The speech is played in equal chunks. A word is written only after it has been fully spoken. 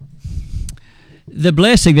The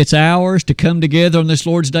blessing that's ours to come together on this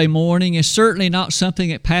Lord's Day morning is certainly not something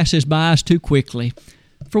that passes by us too quickly.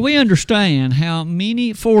 For we understand how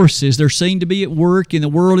many forces there seem to be at work in the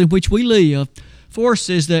world in which we live,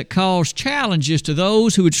 forces that cause challenges to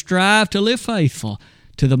those who would strive to live faithful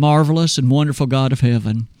to the marvelous and wonderful God of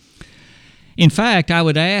heaven. In fact, I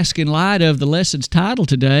would ask, in light of the lesson's title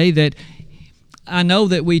today, that I know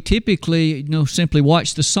that we typically simply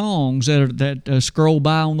watch the songs that scroll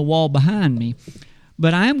by on the wall behind me,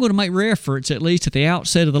 but I am going to make reference, at least at the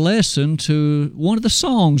outset of the lesson, to one of the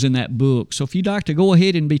songs in that book. So if you'd like to go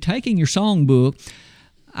ahead and be taking your song book,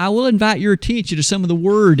 I will invite your attention to some of the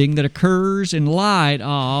wording that occurs in light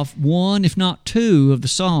of one, if not two, of the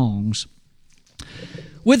songs.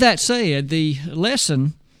 With that said, the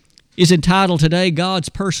lesson is entitled today, God's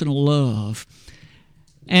Personal Love.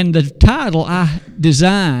 And the title I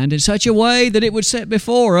designed in such a way that it would set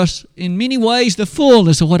before us, in many ways, the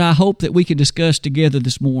fullness of what I hope that we can discuss together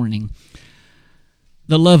this morning.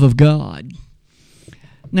 The love of God.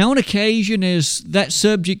 Now, on occasion, as that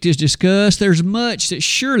subject is discussed, there's much that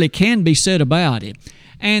surely can be said about it.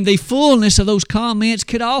 And the fullness of those comments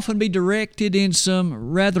could often be directed in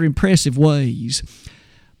some rather impressive ways.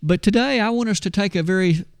 But today, I want us to take a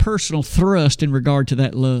very personal thrust in regard to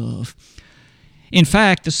that love. In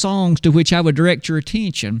fact, the songs to which I would direct your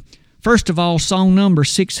attention, first of all, song number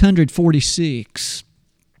 646.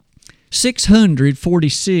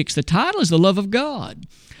 646, the title is The Love of God.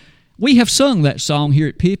 We have sung that song here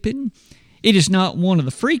at Pippin. It is not one of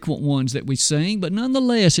the frequent ones that we sing, but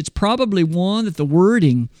nonetheless, it's probably one that the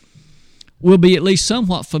wording will be at least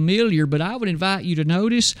somewhat familiar, but I would invite you to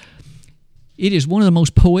notice it is one of the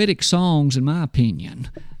most poetic songs, in my opinion,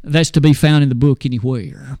 that's to be found in the book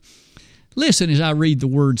anywhere. Listen as I read the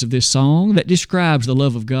words of this song that describes the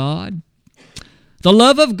love of God. The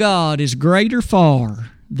love of God is greater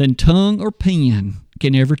far than tongue or pen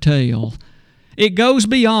can ever tell. It goes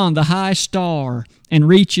beyond the highest star and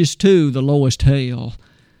reaches to the lowest hell.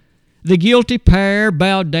 The guilty pair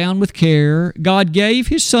bowed down with care. God gave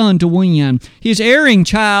His Son to win. His erring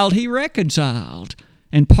child He reconciled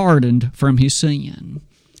and pardoned from his sin.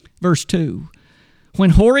 Verse 2.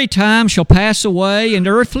 When hoary time shall pass away and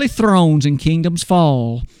earthly thrones and kingdoms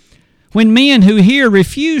fall, when men who hear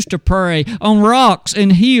refuse to pray, on rocks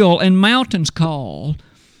and hill and mountains call,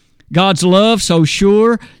 God's love so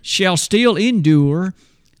sure shall still endure,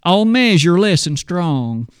 all measure less and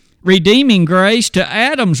strong, redeeming grace to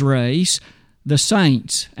Adam's race, the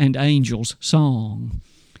saints' and angels' song.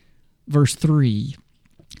 Verse 3.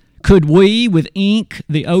 Could we with ink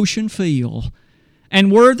the ocean fill,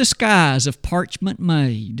 and were the skies of parchment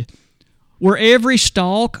made, were every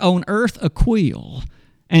stalk on earth a quill,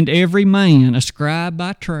 and every man a scribe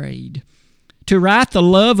by trade, to write the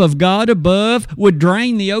love of God above would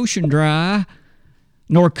drain the ocean dry,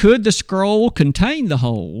 nor could the scroll contain the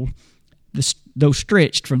whole, though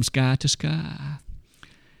stretched from sky to sky.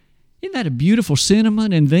 Isn't that a beautiful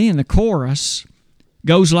sentiment? And then the chorus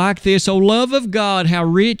goes like this, O love of God, how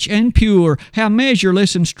rich and pure, how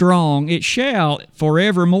measureless and strong, it shall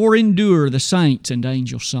forevermore endure, the saints' and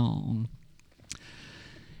angels' song.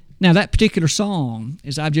 Now, that particular song,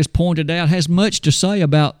 as I've just pointed out, has much to say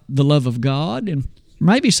about the love of God, and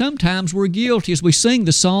maybe sometimes we're guilty as we sing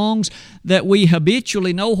the songs that we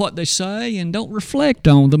habitually know what they say and don't reflect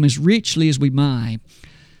on them as richly as we might.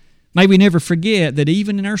 May we never forget that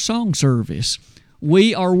even in our song service,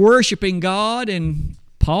 we are worshiping God, and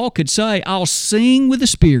Paul could say, I'll sing with the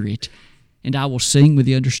Spirit, and I will sing with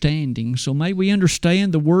the understanding. So may we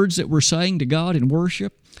understand the words that we're saying to God in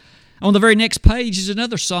worship. On the very next page is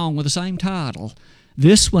another song with the same title.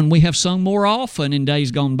 This one we have sung more often in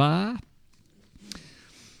days gone by.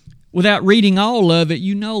 Without reading all of it,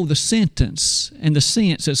 you know the sentence and the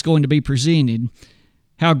sense that's going to be presented,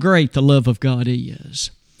 how great the love of God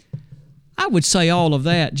is. I would say all of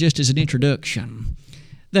that just as an introduction,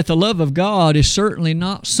 that the love of God is certainly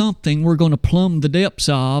not something we're going to plumb the depths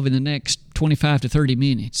of in the next 25 to 30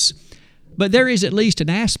 minutes. But there is at least an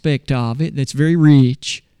aspect of it that's very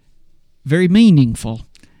rich, very meaningful,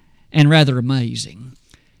 and rather amazing.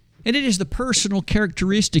 And it is the personal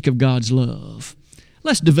characteristic of God's love.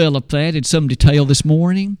 Let's develop that in some detail this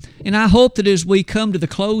morning. And I hope that as we come to the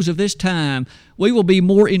close of this time, we will be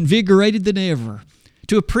more invigorated than ever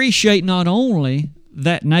to appreciate not only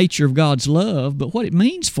that nature of God's love, but what it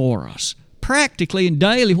means for us. Practically and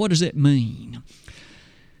daily, what does it mean?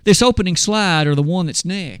 This opening slide, or the one that's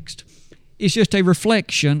next, is just a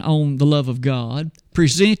reflection on the love of God,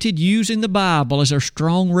 presented using the Bible as our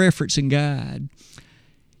strong reference and guide.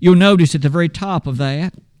 You'll notice at the very top of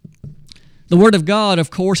that, the Word of God,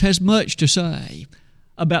 of course, has much to say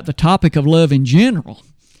about the topic of love in general.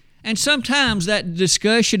 And sometimes that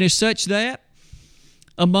discussion is such that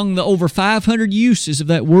among the over 500 uses of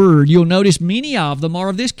that word, you'll notice many of them are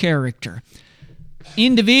of this character.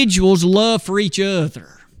 Individuals' love for each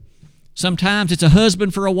other. Sometimes it's a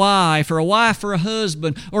husband for a wife for a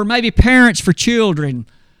husband, or maybe parents for children,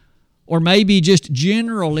 or maybe just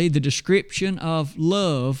generally the description of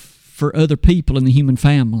love for other people in the human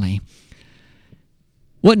family.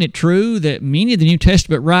 Wasn't it true that many of the New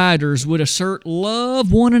Testament writers would assert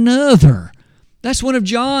love one another? That's one of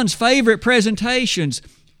John's favorite presentations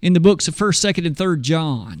in the books of 1st, 2nd, and 3rd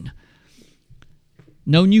John.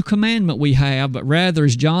 No new commandment we have, but rather,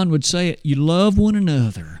 as John would say it, you love one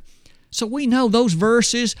another. So we know those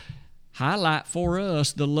verses highlight for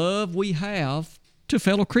us the love we have to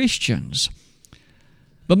fellow Christians.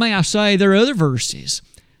 But may I say, there are other verses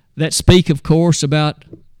that speak, of course, about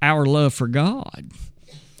our love for God.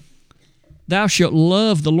 Thou shalt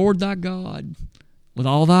love the Lord thy God with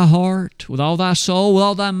all thy heart, with all thy soul, with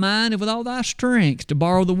all thy mind, and with all thy strength, to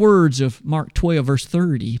borrow the words of Mark 12, verse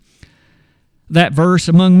 30. That verse,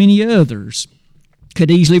 among many others,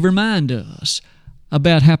 could easily remind us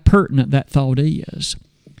about how pertinent that thought is.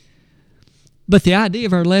 But the idea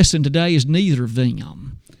of our lesson today is neither of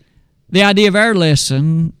them. The idea of our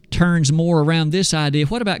lesson turns more around this idea: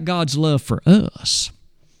 what about God's love for us?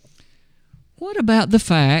 What about the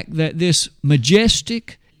fact that this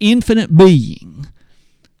majestic, infinite being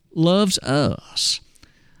loves us,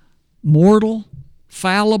 mortal,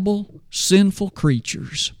 fallible, sinful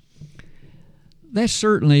creatures? That's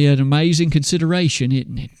certainly an amazing consideration,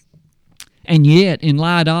 isn't it? And yet, in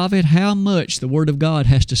light of it, how much the Word of God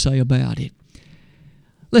has to say about it.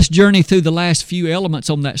 Let's journey through the last few elements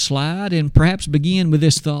on that slide and perhaps begin with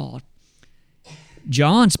this thought.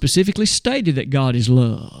 John specifically stated that God is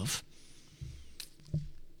love.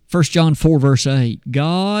 1 John 4, verse 8,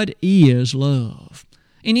 God is love.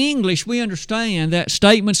 In English, we understand that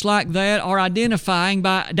statements like that are identifying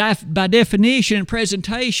by definition and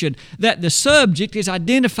presentation, that the subject is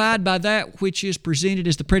identified by that which is presented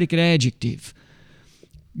as the predicate adjective.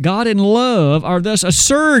 God and love are thus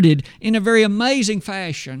asserted in a very amazing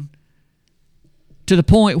fashion, to the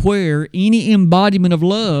point where any embodiment of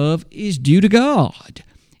love is due to God.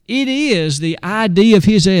 It is the idea of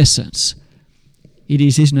His essence. It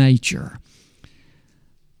is His nature.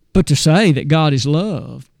 But to say that God is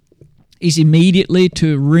love is immediately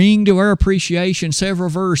to ring to our appreciation several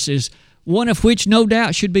verses, one of which no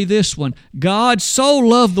doubt should be this one: God so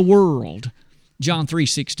loved the world, John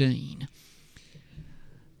 3:16.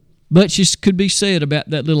 Much could be said about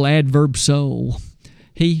that little adverb so.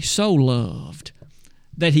 He so loved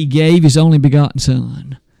that He gave His only begotten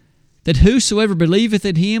Son, that whosoever believeth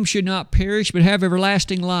in Him should not perish but have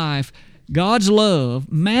everlasting life. God's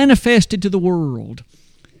love manifested to the world.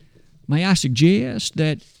 May I suggest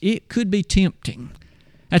that it could be tempting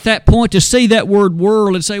at that point to see that word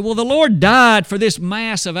world and say, well, the Lord died for this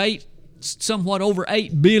mass of somewhat over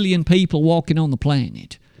 8 billion people walking on the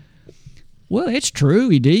planet. Well, it's true,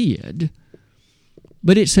 He did.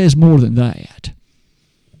 But it says more than that.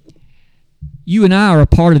 You and I are a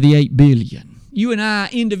part of the 8 billion. You and I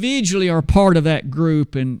individually are a part of that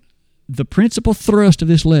group, and the principal thrust of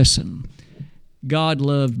this lesson: God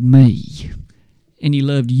loved me, and He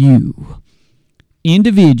loved you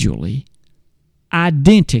individually,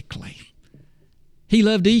 identically. He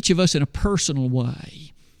loved each of us in a personal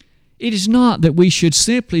way. It is not that we should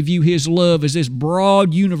simply view His love as this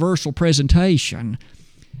broad, universal presentation.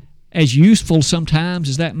 As useful sometimes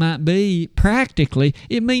as that might be, practically,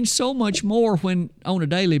 it means so much more when, on a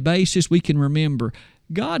daily basis, we can remember,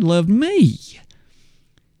 God loved me.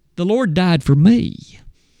 The Lord died for me.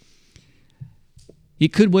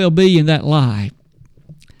 It could well be in that light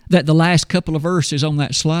that the last couple of verses on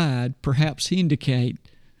that slide perhaps indicate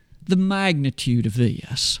the magnitude of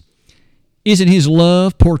this. Isn't His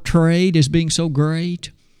love portrayed as being so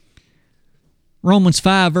great? Romans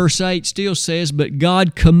 5 verse 8 still says, but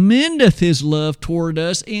God commendeth His love toward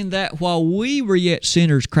us in that while we were yet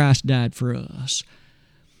sinners, Christ died for us.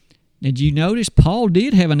 Now, did you notice Paul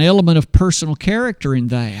did have an element of personal character in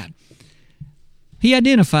that? He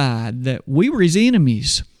identified that we were His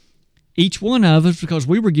enemies, each one of us, because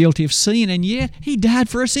we were guilty of sin, and yet He died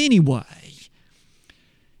for us anyway.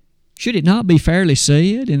 Should it not be fairly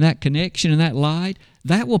said in that connection, in that light,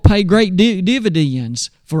 that will pay great dividends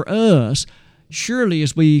for us? Surely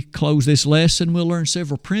as we close this lesson, we'll learn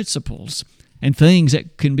several principles and things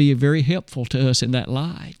that can be very helpful to us in that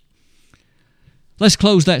light. Let's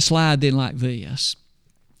close that slide then like this.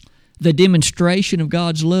 The demonstration of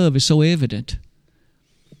God's love is so evident.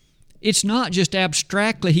 It's not just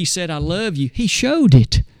abstractly He said, I love you. He showed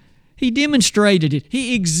it. He demonstrated it.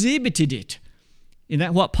 He exhibited it. Isn't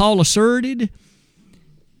that what Paul asserted?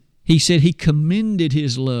 He said He commended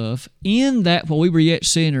His love in that while we were yet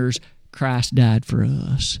sinners, Christ died for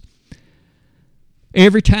us.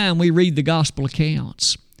 Every time we read the gospel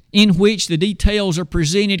accounts in which the details are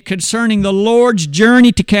presented concerning the Lord's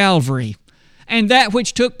journey to Calvary and that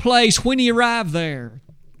which took place when He arrived there,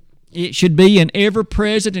 it should be an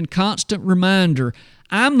ever-present and constant reminder,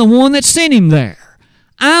 I'm the one that sent Him there.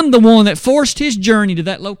 I'm the one that forced His journey to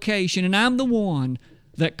that location, and I'm the one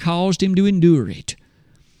that caused Him to endure it.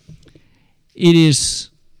 It is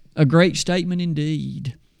a great statement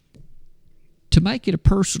indeed. To make it a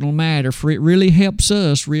personal matter, for it really helps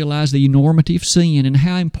us realize the enormity of sin and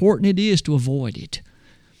how important it is to avoid it.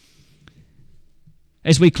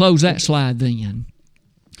 As we close that slide then,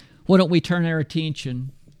 why don't we turn our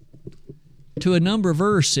attention to a number of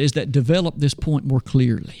verses that develop this point more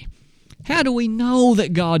clearly. How do we know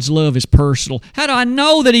that God's love is personal? How do I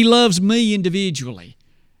know that He loves me individually?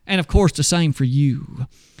 And of course the same for you.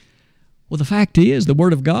 Well, the fact is the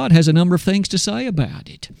Word of God has a number of things to say about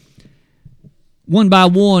it. One by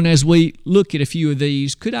one, as we look at a few of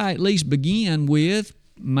these, could I at least begin with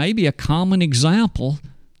maybe a common example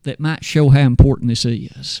that might show how important this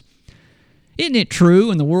is? Isn't it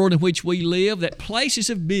true in the world in which we live that places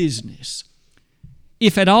of business,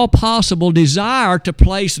 if at all possible, desire to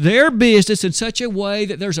place their business in such a way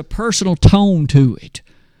that there's a personal tone to it?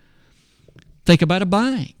 Think about a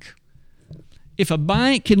bank. If a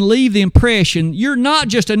bank can leave the impression, you're not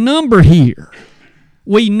just a number here.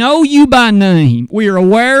 We know you by name. We are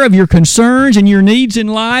aware of your concerns and your needs in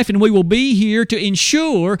life, and we will be here to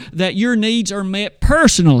ensure that your needs are met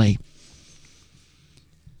personally.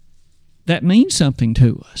 That means something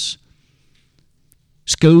to us.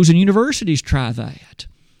 Schools and universities try that.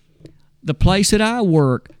 The place that I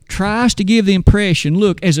work tries to give the impression,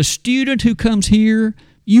 look, as a student who comes here,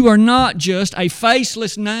 you are not just a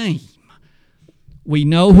faceless name. We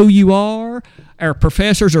know who you are. Our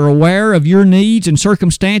professors are aware of your needs and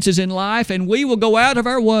circumstances in life, and we will go out of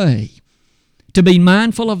our way to be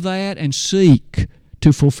mindful of that and seek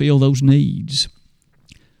to fulfill those needs.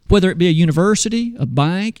 Whether it be a university, a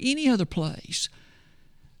bank, any other place,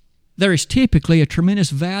 there is typically a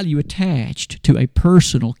tremendous value attached to a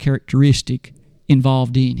personal characteristic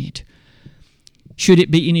involved in it. Should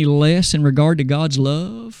it be any less in regard to God's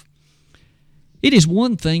love? It is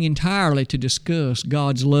one thing entirely to discuss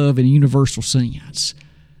God's love in a universal sense,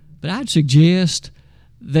 but I'd suggest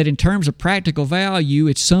that in terms of practical value,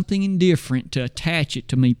 it's something indifferent to attach it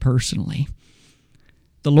to me personally.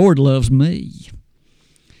 The Lord loves me.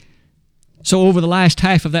 So over the last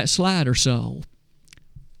half of that slide or so,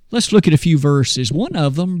 let's look at a few verses. One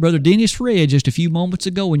of them, Brother Dennis read just a few moments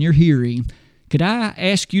ago in your hearing. Could I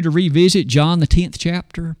ask you to revisit John the 10th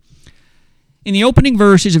chapter? In the opening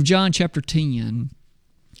verses of John chapter 10,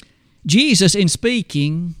 Jesus, in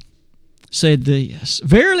speaking, said this,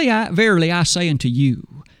 Verily I say unto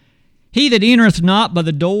you, he that entereth not by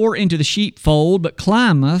the door into the sheepfold, but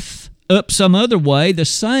climbeth up some other way, the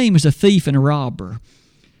same is a thief and a robber.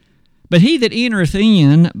 But he that entereth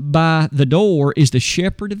in by the door is the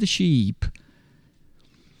shepherd of the sheep.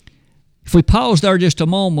 If we pause there just a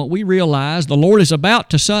moment, we realize the Lord is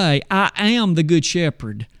about to say, I am the good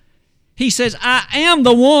shepherd. He says, I am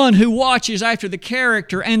the one who watches after the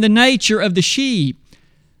character and the nature of the sheep.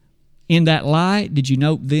 In that light, did you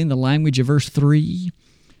note then the language of verse 3?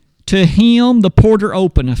 To him the porter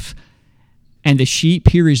openeth, and the sheep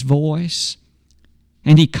hear his voice,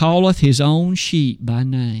 and he calleth his own sheep by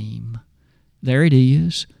name. There it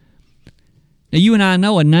is. Now you and I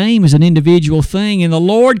know a name is an individual thing, and the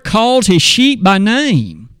Lord calls His sheep by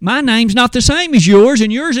name. My name's not the same as yours,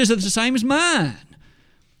 and yours isn't the same as mine.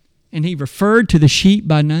 And He referred to the sheep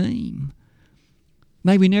by name.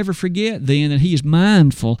 May we never forget then that He is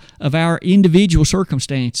mindful of our individual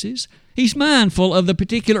circumstances. He's mindful of the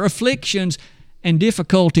particular afflictions and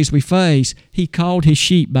difficulties we face. He called His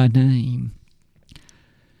sheep by name.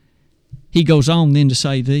 He goes on then to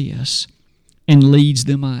say this, and leads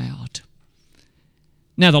them out.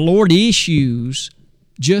 Now the Lord issues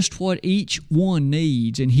just what each one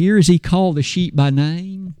needs, and here is He called the sheep by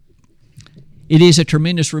name. It is a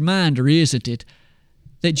tremendous reminder, isn't it,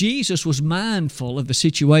 that Jesus was mindful of the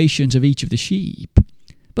situations of each of the sheep.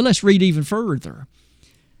 But let's read even further.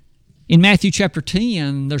 In Matthew chapter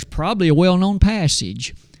 10, there's probably a well-known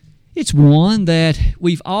passage. It's one that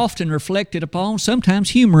we've often reflected upon,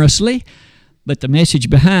 sometimes humorously, but the message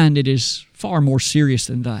behind it is far more serious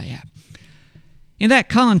than that. In that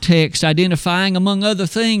context, identifying, among other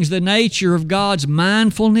things, the nature of God's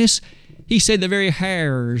mindfulness, he said the very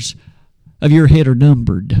hairs of your head are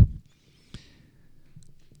numbered.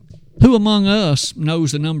 Who among us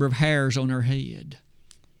knows the number of hairs on her head?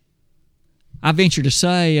 I venture to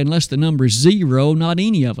say, unless the number is 0, not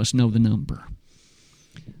any of us know the number.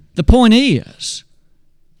 The point is,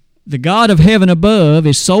 the God of heaven above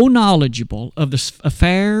is so knowledgeable of the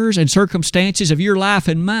affairs and circumstances of your life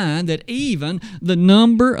and mine that even the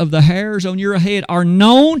number of the hairs on your head are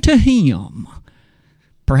known to Him.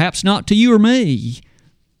 Perhaps not to you or me,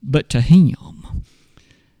 but to Him.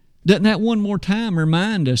 Doesn't that one more time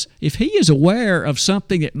remind us, if He is aware of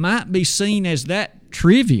something that might be seen as that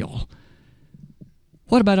trivial,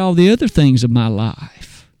 what about all the other things of my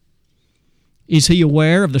life? Is He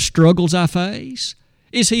aware of the struggles I face?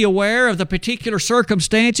 Is He aware of the particular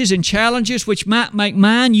circumstances and challenges which might make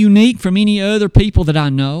mine unique from any other people that I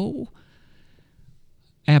know?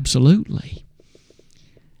 Absolutely.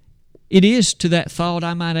 It is to that thought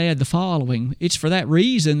I might add the following. It's for that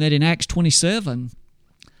reason that in Acts 27,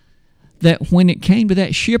 that when it came to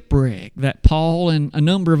that shipwreck that Paul and a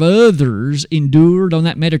number of others endured on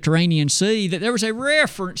that Mediterranean Sea, that there was a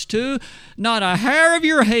reference to not a hair of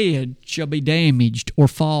your head shall be damaged or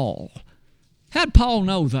fall. How did Paul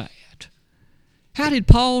know that? How did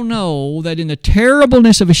Paul know that in the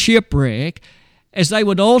terribleness of a shipwreck, as they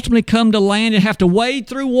would ultimately come to land and have to wade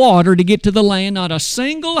through water to get to the land, not a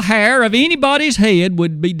single hair of anybody's head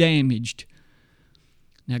would be damaged?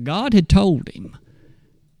 Now, God had told him.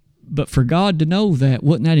 But for God to know that,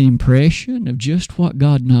 wasn't that an impression of just what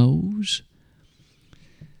God knows?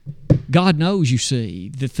 God knows, you see,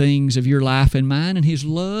 the things of your life and mine, and His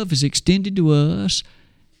love is extended to us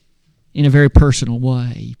in a very personal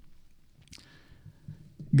way.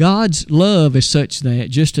 God's love is such that,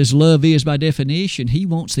 just as love is by definition, He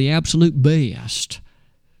wants the absolute best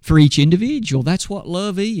for each individual. That's what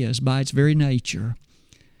love is by its very nature.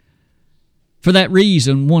 For that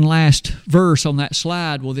reason, one last verse on that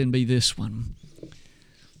slide will then be this one.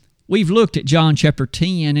 We've looked at John chapter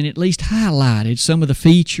 10 and at least highlighted some of the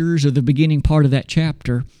features of the beginning part of that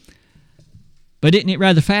chapter. But isn't it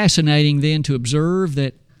rather fascinating then to observe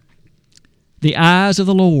that the eyes of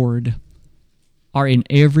the Lord are in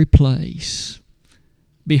every place,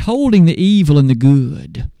 beholding the evil and the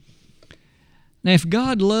good. Now, if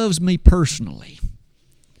God loves me personally,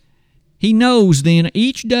 He knows then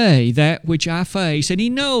each day that which I face, and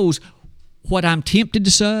He knows what I'm tempted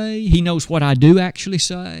to say. He knows what I do actually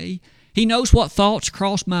say. He knows what thoughts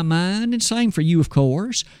cross my mind, and same for you, of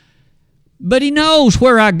course. But He knows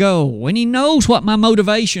where I go, and He knows what my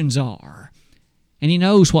motivations are, and He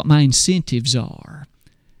knows what my incentives are.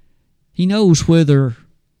 He knows whether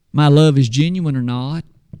my love is genuine or not.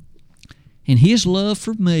 And His love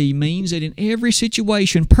for me means that in every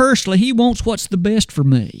situation, personally, He wants what's the best for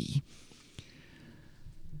me.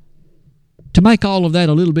 To make all of that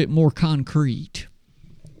a little bit more concrete,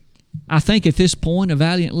 I think at this point a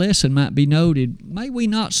valiant lesson might be noted. May we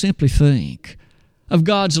not simply think of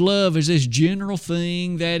God's love as this general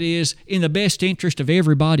thing that is in the best interest of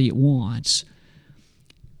everybody at once.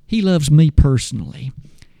 He loves me personally.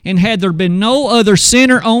 And had there been no other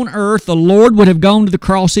sinner on earth, the Lord would have gone to the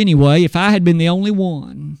cross anyway if I had been the only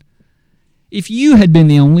one. If you had been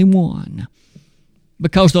the only one.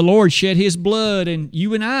 Because the Lord shed His blood, and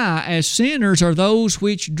you and I, as sinners, are those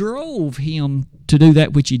which drove Him to do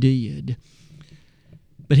that which He did.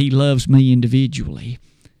 But He loves me individually,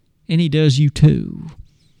 and He does you too.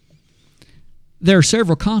 There are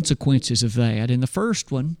several consequences of that, and the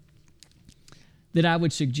first one that I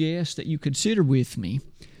would suggest that you consider with me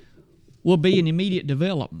will be an immediate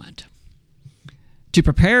development. To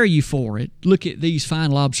prepare you for it, look at these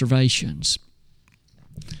final observations.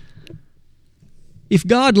 If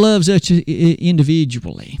God loves us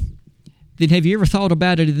individually, then have you ever thought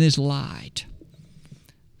about it in this light?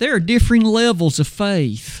 There are differing levels of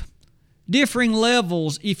faith, differing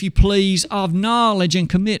levels, if you please, of knowledge and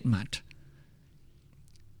commitment.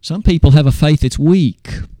 Some people have a faith that's weak.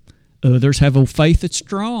 Others have a faith that's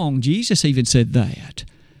strong. Jesus even said that.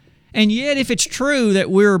 And yet, if it's true that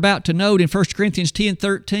we're about to note in 1 Corinthians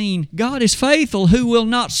 10:13, God is faithful, who will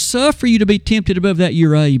not suffer you to be tempted above that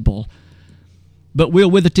you're able, but will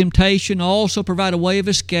with the temptation also provide a way of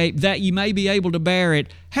escape, that you may be able to bear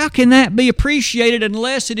it. How can that be appreciated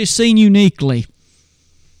unless it is seen uniquely?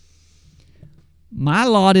 My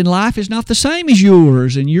lot in life is not the same as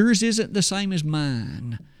yours, and yours isn't the same as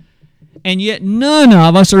mine. And yet none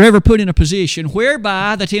of us are ever put in a position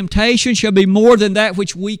whereby the temptation shall be more than that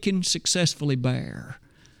which we can successfully bear.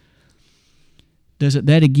 Doesn't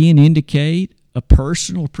that again indicate a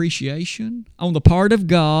personal appreciation on the part of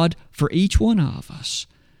God for each one of us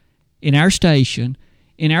in our station,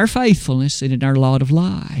 in our faithfulness, and in our lot of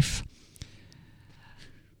life.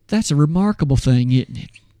 That's a remarkable thing, isn't it?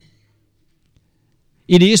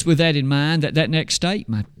 It is with that in mind that next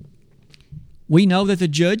statement. We know that the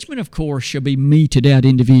judgment, of course, shall be meted out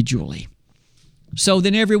individually. So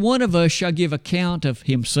then every one of us shall give account of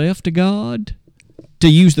himself to God, to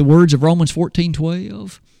use the words of Romans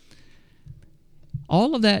 14:12.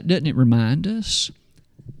 All of that, doesn't it remind us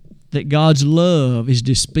that God's love is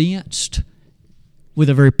dispensed with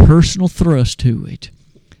a very personal thrust to it?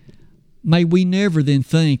 May we never then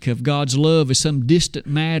think of God's love as some distant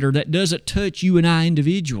matter that doesn't touch you and I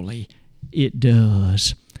individually. It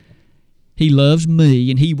does. He loves me,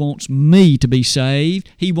 and He wants me to be saved.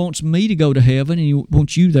 He wants me to go to heaven, and He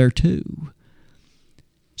wants you there too.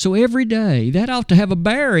 So every day, that ought to have a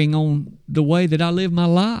bearing on the way that I live my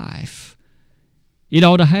life. It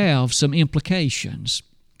ought to have some implications.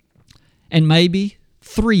 And maybe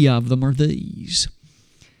 3 of them are these.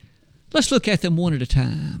 Let's look at them one at a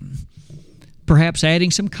time. Perhaps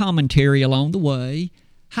adding some commentary along the way,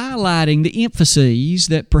 highlighting the emphases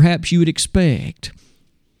that perhaps you would expect.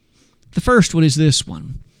 The first one is this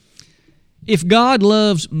one. If God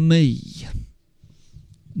loves me,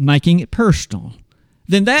 making it personal,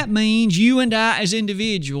 then that means you and I as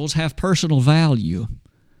individuals have personal value.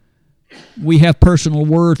 We have personal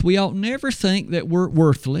worth. We ought never think that we're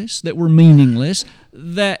worthless, that we're meaningless,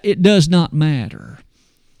 that it does not matter.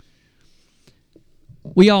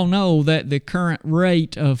 We all know that the current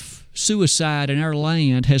rate of suicide in our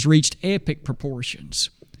land has reached epic proportions.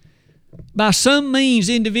 By some means,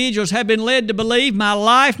 individuals have been led to believe my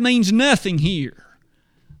life means nothing here.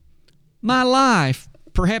 My life,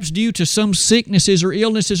 perhaps due to some sicknesses or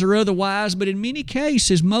illnesses or otherwise, but in many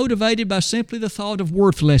cases motivated by simply the thought of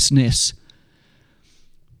worthlessness.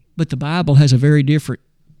 But the Bible has a very different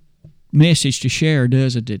message to share,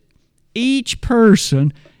 doesn't it? Each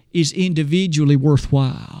person is individually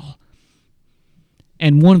worthwhile.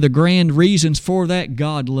 And one of the grand reasons for that,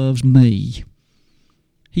 God loves me.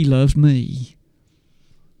 He loves me.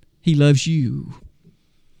 He loves you.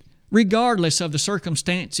 Regardless of the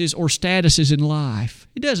circumstances or statuses in life,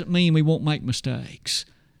 it doesn't mean we won't make mistakes.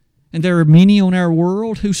 And there are many on our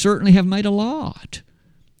world who certainly have made a lot.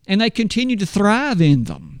 And they continue to thrive in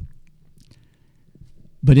them.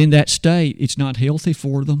 But in that state, it's not healthy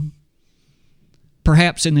for them.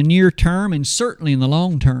 Perhaps in the near term and certainly in the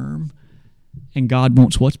long term. And God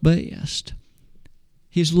wants what's best.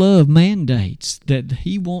 His love mandates that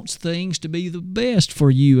He wants things to be the best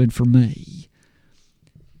for you and for me.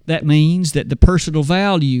 That means that the personal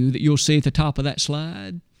value that you'll see at the top of that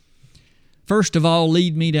slide, first of all,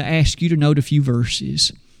 lead me to ask you to note a few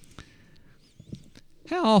verses.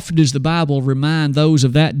 How often does the Bible remind those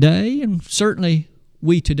of that day, and certainly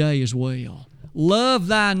we today as well? Love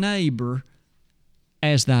thy neighbor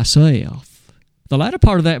as thyself. The latter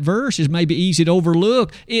part of that verse is maybe easy to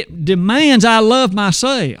overlook. It demands I love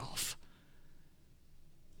myself.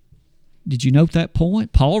 Did you note that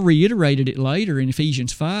point? Paul reiterated it later in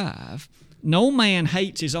Ephesians 5. No man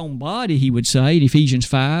hates his own body, he would say in Ephesians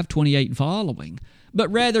 5:28 and following,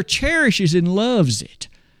 but rather cherishes and loves it.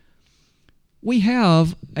 We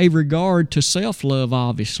have a regard to self-love,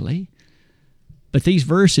 obviously, but these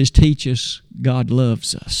verses teach us God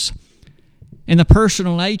loves us. And the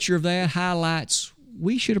personal nature of that highlights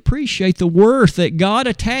we should appreciate the worth that God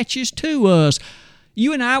attaches to us.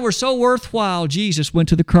 You and I were so worthwhile, Jesus went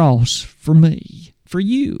to the cross for me, for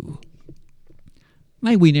you.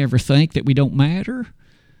 May we never think that we don't matter.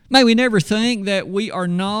 May we never think that we are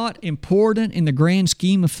not important in the grand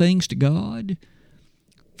scheme of things to God,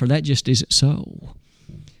 for that just isn't so.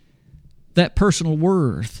 That personal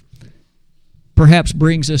worth perhaps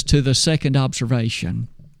brings us to the second observation.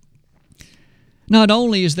 Not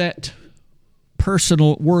only is that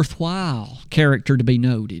personal, worthwhile character to be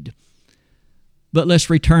noted, but let's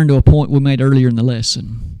return to a point we made earlier in the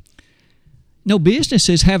lesson. No,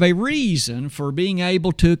 businesses have a reason for being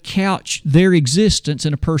able to couch their existence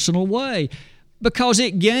in a personal way because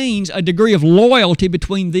it gains a degree of loyalty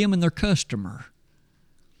between them and their customer.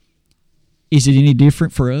 Is it any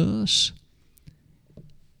different for us?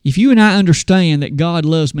 If you and I understand that God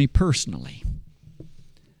loves me personally,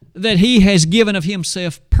 that He has given of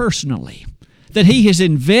Himself personally, that He has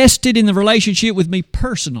invested in the relationship with me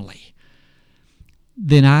personally,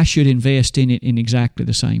 then I should invest in it in exactly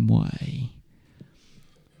the same way.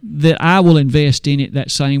 That I will invest in it that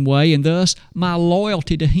same way, and thus my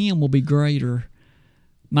loyalty to Him will be greater.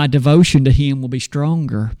 My devotion to Him will be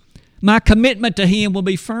stronger. My commitment to Him will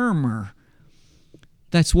be firmer.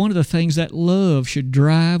 That's one of the things that love should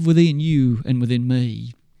drive within you and within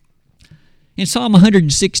me. In Psalm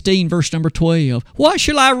 116, verse number 12, what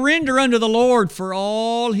shall I render unto the Lord for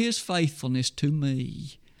all His faithfulness to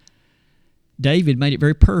me? David made it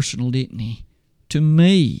very personal, didn't he? To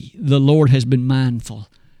me, the Lord has been mindful.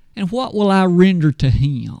 And what will I render to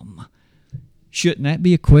Him? Shouldn't that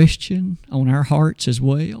be a question on our hearts as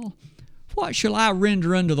well? What shall I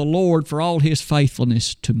render unto the Lord for all His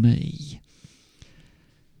faithfulness to me?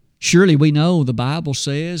 Surely we know the Bible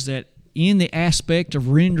says that in the aspect of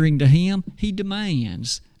rendering to Him, He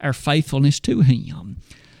demands our faithfulness to Him.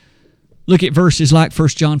 Look at verses like 1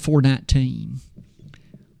 John 4:19.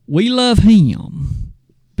 We love Him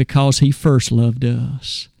because He first loved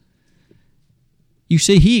us. You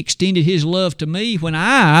see, He extended His love to me when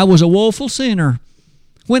I was a woeful sinner,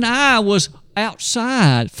 when I was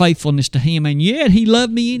outside faithfulness to Him, and yet He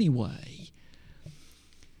loved me anyway.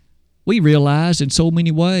 We realize in so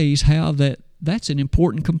many ways how that's an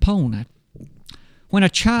important component. When a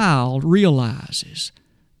child realizes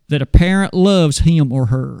that a parent loves him or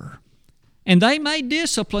her, and they may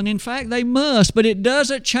discipline, in fact they must, but it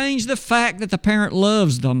doesn't change the fact that the parent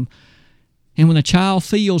loves them. And when the child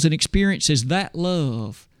feels and experiences that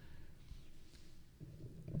love,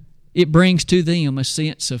 it brings to them a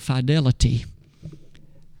sense of fidelity,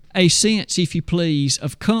 a sense, if you please,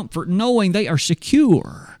 of comfort, knowing they are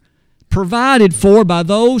secure, provided for by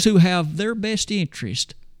those who have their best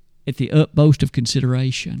interest at the utmost of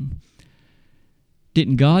consideration.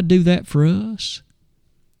 Didn't God do that for us?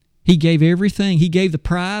 He gave everything. He gave the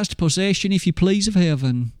prized possession, if you please, of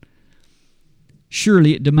heaven.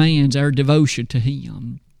 Surely it demands our devotion to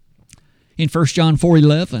Him. In 1 John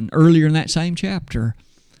 4:11, earlier in that same chapter,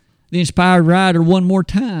 the inspired writer one more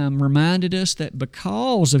time reminded us that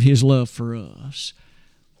because of His love for us,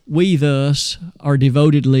 we thus are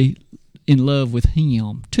devotedly in love with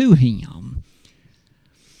Him, to Him.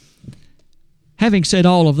 Having said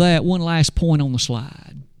all of that, one last point on the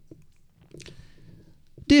slide.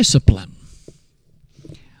 Discipline.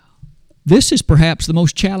 This is perhaps the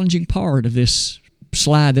most challenging part of this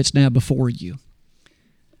slide that's now before you.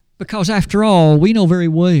 Because after all, we know very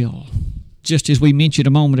well, just as we mentioned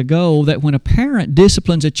a moment ago, that when a parent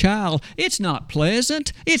disciplines a child, it's not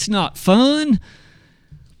pleasant, it's not fun.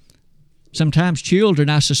 Sometimes children,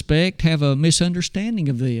 I suspect, have a misunderstanding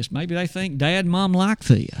of this. Maybe they think Dad and Mom like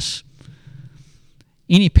this.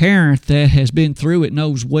 Any parent that has been through it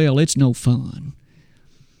knows well it's no fun.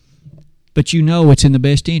 But you know it's in the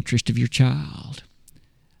best interest of your child.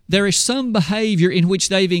 There is some behavior in which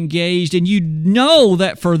they've engaged, and you know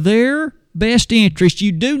that for their best interest,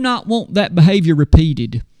 you do not want that behavior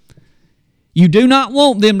repeated. You do not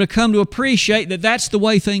want them to come to appreciate that that's the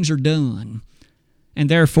way things are done. And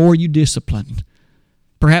therefore you discipline.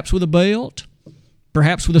 Perhaps with a belt,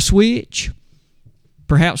 perhaps with a switch,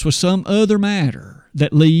 perhaps with some other matter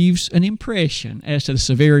that leaves an impression as to the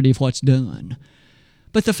severity of what's done.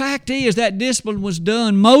 But the fact is that discipline was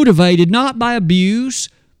done motivated not by abuse,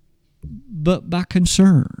 but by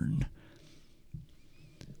concern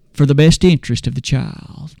for the best interest of the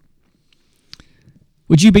child.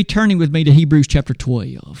 Would you be turning with me to Hebrews chapter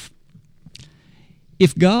 12?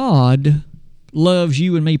 If God loves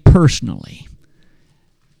you and me personally,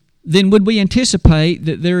 then would we anticipate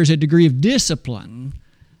that there is a degree of discipline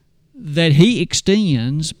that He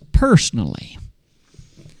extends personally?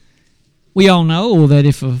 We all know that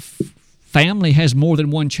if a family has more than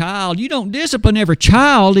one child, you don't discipline every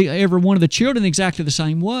child, every one of the children exactly the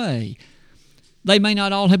same way. They may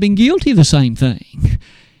not all have been guilty of the same thing.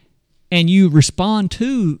 And you respond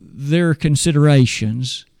to their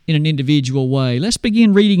considerations in an individual way. Let's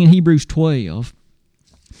begin reading in Hebrews 12,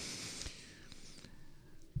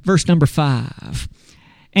 verse number 5.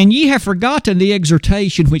 And ye have forgotten the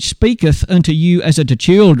exhortation which speaketh unto you as unto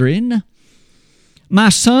children. My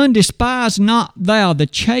son, despise not thou the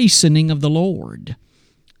chastening of the Lord,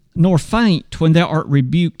 nor faint when thou art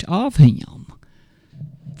rebuked of Him.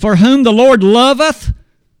 For whom the Lord loveth,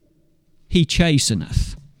 He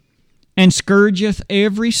chasteneth, and scourgeth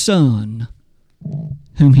every son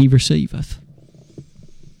whom He receiveth.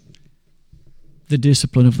 The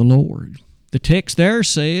discipline of the Lord. The text there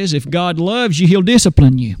says, if God loves you, He'll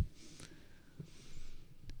discipline you.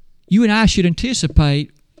 You and I should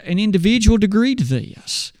anticipate an individual degree to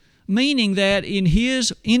this, meaning that in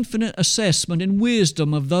His infinite assessment and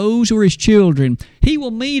wisdom of those who are His children, He will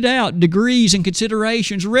mete out degrees and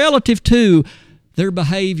considerations relative to their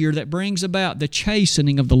behavior that brings about the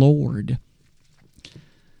chastening of the Lord.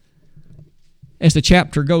 As the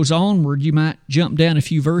chapter goes onward, you might jump down a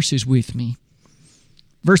few verses with me.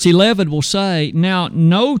 Verse 11 will say, "Now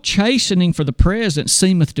no chastening for the present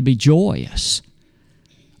seemeth to be joyous,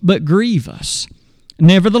 but grievous.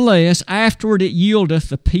 Nevertheless, afterward it yieldeth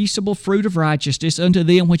the peaceable fruit of righteousness unto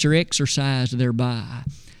them which are exercised thereby."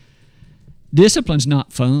 Discipline's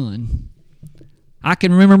not fun. I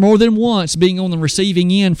can remember more than once being on the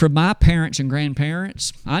receiving end from my parents and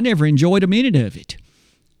grandparents. I never enjoyed a minute of it.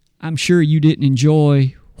 I'm sure you didn't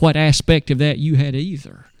enjoy what aspect of that you had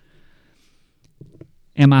either.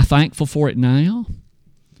 Am I thankful for it now?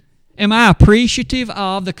 Am I appreciative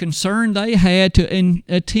of the concern they had to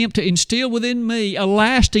attempt to instill within me a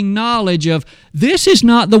lasting knowledge of this is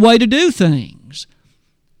not the way to do things,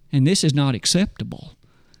 and this is not acceptable?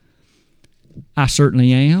 I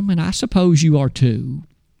certainly am, and I suppose you are too.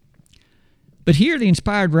 But here the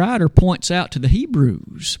inspired writer points out to the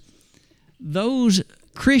Hebrews, those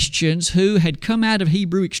Christians who had come out of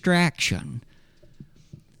Hebrew extraction,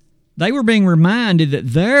 they were being reminded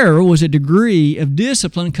that there was a degree of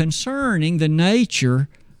discipline concerning the nature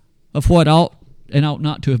of what ought and ought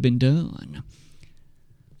not to have been done.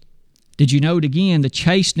 Did you note again, the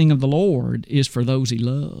chastening of the Lord is for those He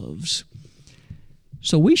loves.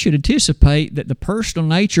 So we should anticipate that the personal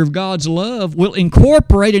nature of God's love will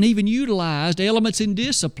incorporate and even utilize elements in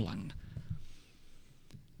discipline.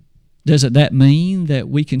 Doesn't that mean that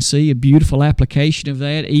we can see a beautiful application of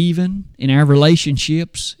that even in our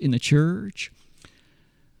relationships in the church?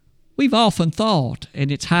 We've often thought,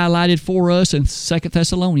 and it's highlighted for us in 2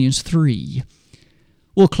 Thessalonians 3.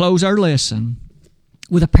 We'll close our lesson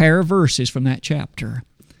with a pair of verses from that chapter,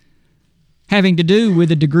 having to do with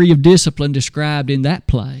the degree of discipline described in that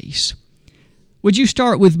place. Would you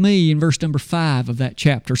start with me in verse number 5 of that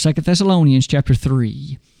chapter, 2 Thessalonians chapter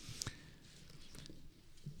 3.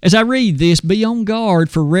 As I read this, be on guard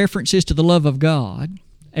for references to the love of God,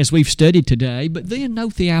 as we've studied today, but then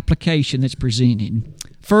note the application that's presented.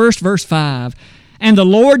 First, verse 5, "And the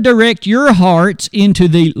Lord direct your hearts into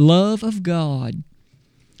the love of God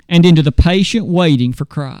and into the patient waiting for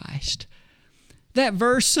Christ." That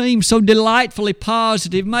verse seems so delightfully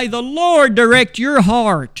positive. May the Lord direct your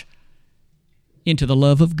heart into the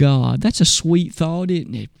love of God. That's a sweet thought,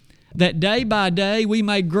 isn't it? That day by day we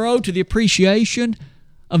may grow to the appreciation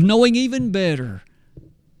of knowing even better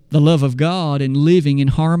the love of God and living in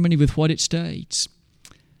harmony with what it states.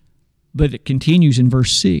 But it continues in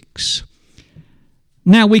verse 6.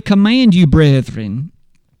 "Now we command you, brethren,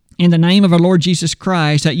 in the name of our Lord Jesus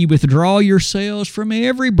Christ, that you withdraw yourselves from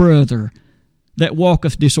every brother that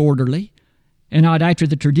walketh disorderly, and not after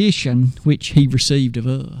the tradition which he received of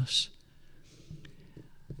us."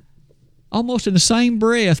 Almost in the same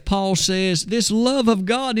breath, Paul says, this love of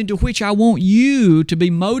God into which I want you to be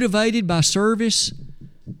motivated by service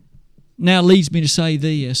now leads me to say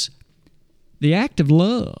this. The act of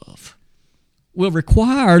love will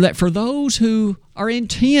require that for those who are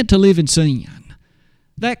intent to live in sin,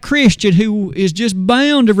 that Christian who is just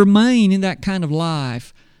bound to remain in that kind of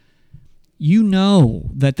life, you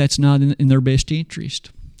know that that's not in their best interest.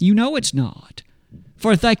 You know it's not.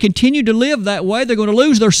 For if they continue to live that way, they're going to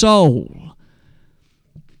lose their soul.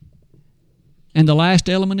 And the last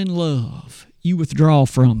element in love, you withdraw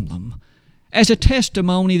from them as a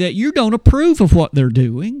testimony that you don't approve of what they're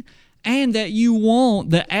doing and that you want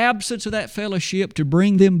the absence of that fellowship to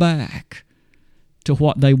bring them back to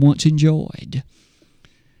what they once enjoyed.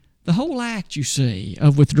 The whole act, you see,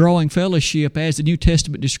 of withdrawing fellowship as the New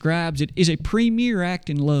Testament describes it is a premier act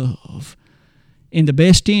in love in the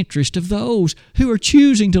best interest of those who are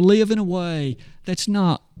choosing to live in a way that's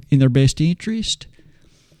not in their best interest.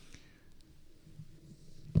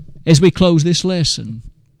 As we close this lesson,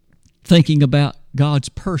 thinking about God's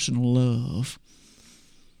personal love,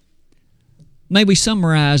 may we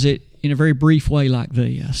summarize it in a very brief way like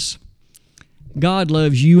this. God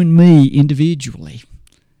loves you and me individually.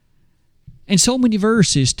 And so many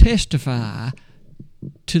verses testify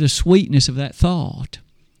to the sweetness of that thought.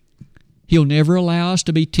 He'll never allow us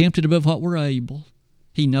to be tempted above what we're able.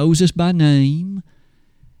 He knows us by name.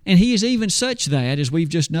 And He is even such that, as we've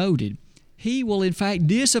just noted, He will in fact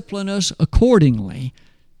discipline us accordingly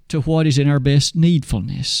to what is in our best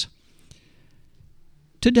needfulness.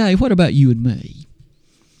 Today, what about you and me?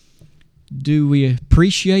 Do we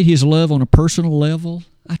appreciate His love on a personal level?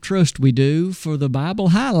 I trust we do, for the Bible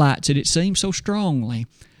highlights it seems, so strongly.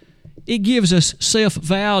 It gives us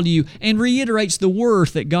self-value and reiterates the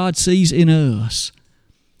worth that God sees in us.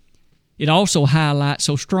 It also highlights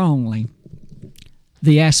so strongly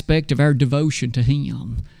the aspect of our devotion to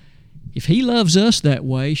Him. If He loves us that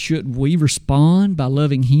way, shouldn't we respond by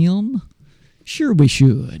loving Him? Sure we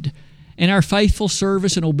should. And our faithful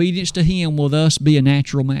service and obedience to Him will thus be a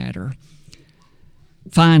natural matter.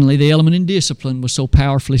 Finally, the element in discipline was so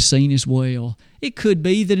powerfully seen as well. It could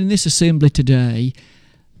be that in this assembly today,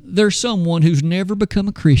 there's someone who's never become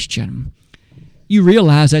a Christian. You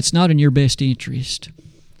realize that's not in your best interest.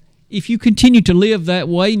 If you continue to live that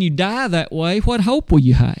way and you die that way, what hope will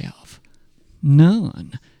you have?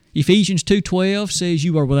 None. Ephesians 2:12 says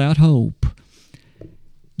you are without hope.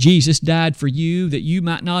 Jesus died for you that you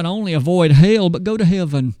might not only avoid hell, but go to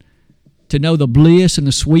heaven, to know the bliss and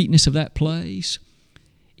the sweetness of that place.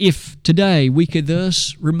 If today we could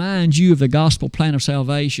thus remind you of the gospel plan of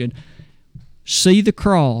salvation, see the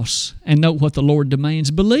cross and note what the Lord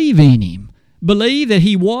demands. Believe in Him. Believe that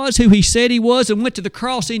He was who He said He was and went to the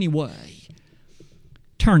cross anyway.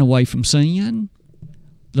 Turn away from sin.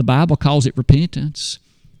 The Bible calls it repentance.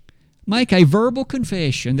 Make a verbal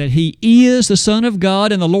confession that He is the Son of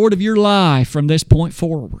God and the Lord of your life from this point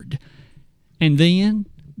forward. And then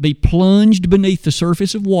be plunged beneath the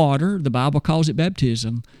surface of water, the Bible calls it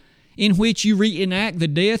baptism, in which you reenact the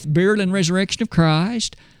death, burial, and resurrection of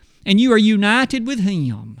Christ, and you are united with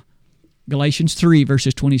Him. Galatians 3,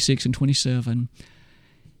 verses 26 and 27.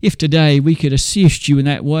 If today we could assist you in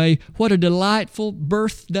that way, what a delightful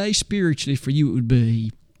birthday spiritually for you it would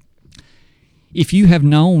be. If you have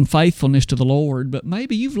known faithfulness to the Lord, but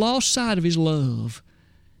maybe you've lost sight of His love,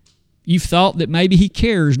 you've thought that maybe He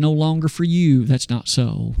cares no longer for you. That's not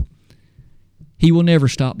so. He will never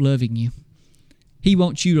stop loving you. He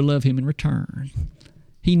wants you to love Him in return.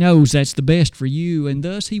 He knows that's the best for you, and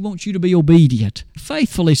thus He wants you to be obedient,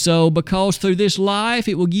 faithfully so, because through this life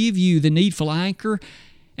it will give you the needful anchor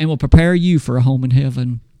and will prepare you for a home in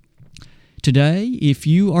heaven. Today, if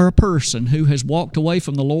you are a person who has walked away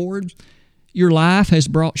from the Lord, your life has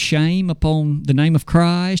brought shame upon the name of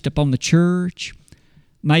Christ, upon the church,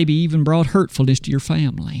 maybe even brought hurtfulness to your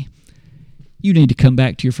family, you need to come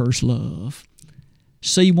back to your first love.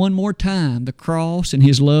 See one more time the cross and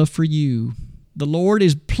His love for you. The Lord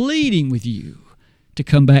is pleading with you to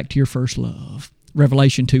come back to your first love.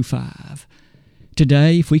 Revelation 2:5.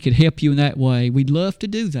 Today, if we could help you in that way, we'd love to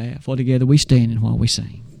do that. For together we stand and while we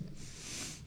sing.